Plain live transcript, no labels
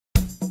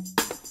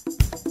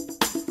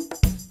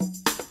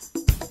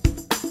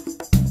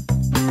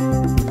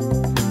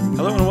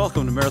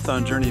to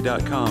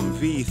marathonjourney.com,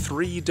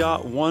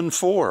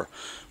 v3.14,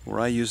 where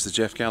I use the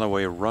Jeff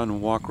Galloway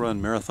Run, Walk,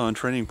 Run Marathon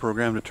Training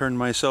Program to turn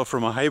myself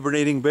from a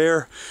hibernating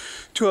bear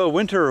to a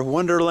winter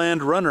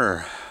wonderland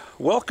runner.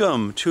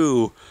 Welcome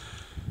to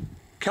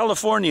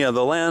California,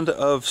 the land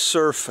of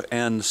surf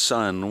and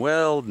sun.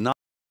 Well, not.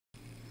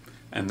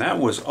 And that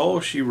was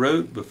all she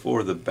wrote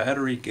before the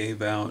battery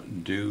gave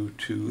out due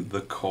to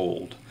the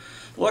cold.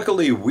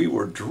 Luckily, we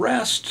were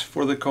dressed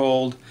for the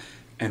cold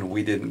and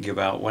we didn't give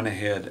out. Went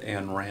ahead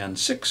and ran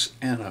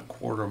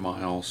 6¼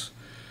 miles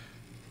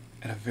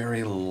at a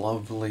very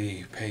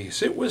lovely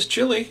pace. It was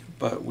chilly,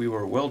 but we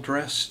were well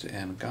dressed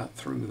and got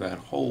through that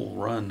whole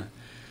run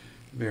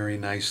very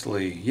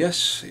nicely.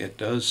 Yes, it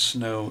does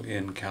snow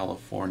in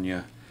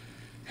California.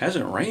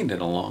 Hasn't rained in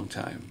a long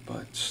time,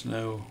 but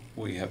snow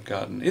we have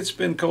gotten. It's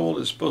been cold.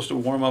 It's supposed to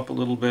warm up a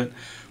little bit,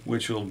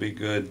 which will be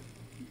good.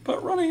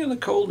 But running in the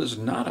cold is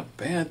not a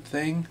bad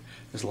thing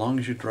as long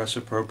as you dress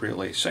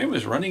appropriately. Same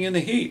as running in the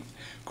heat.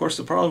 Of course,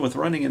 the problem with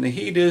running in the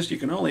heat is you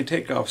can only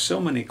take off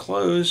so many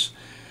clothes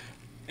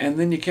and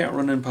then you can't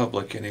run in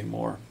public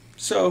anymore.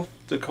 So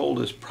the cold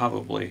is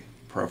probably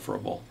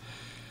preferable.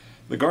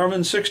 The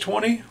Garmin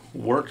 620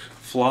 worked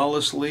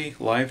flawlessly.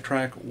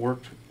 LiveTrack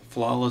worked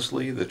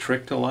flawlessly. The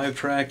trick to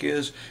LiveTrack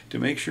is to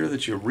make sure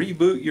that you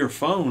reboot your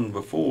phone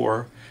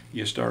before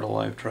you start a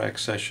LiveTrack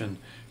session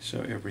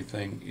so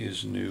everything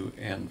is new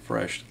and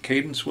fresh.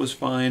 Cadence was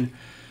fine.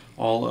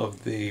 All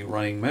of the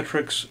running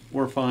metrics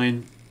were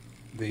fine.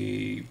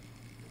 The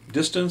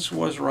distance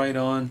was right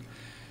on.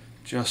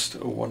 Just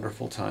a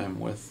wonderful time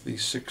with the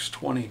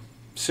 620.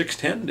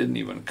 610 didn't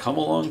even come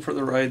along for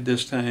the ride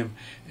this time,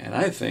 and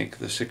I think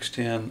the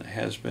 610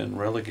 has been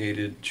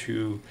relegated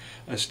to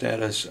a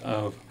status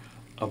of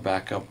a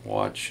backup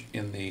watch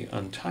in the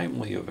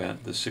untimely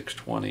event the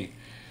 620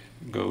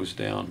 goes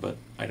down, but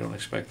I don't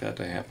expect that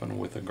to happen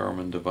with a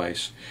Garmin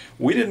device.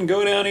 We didn't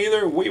go down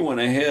either. We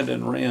went ahead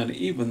and ran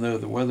even though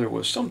the weather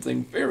was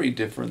something very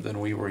different than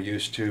we were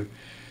used to.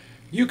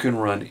 You can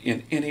run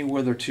in any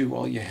weather too.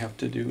 All you have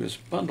to do is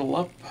bundle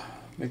up,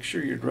 make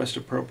sure you're dressed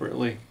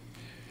appropriately,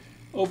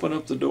 open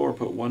up the door,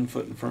 put one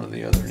foot in front of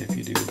the other, and if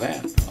you do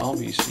that, I'll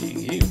be seeing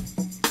you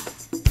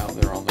out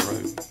there on the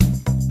road.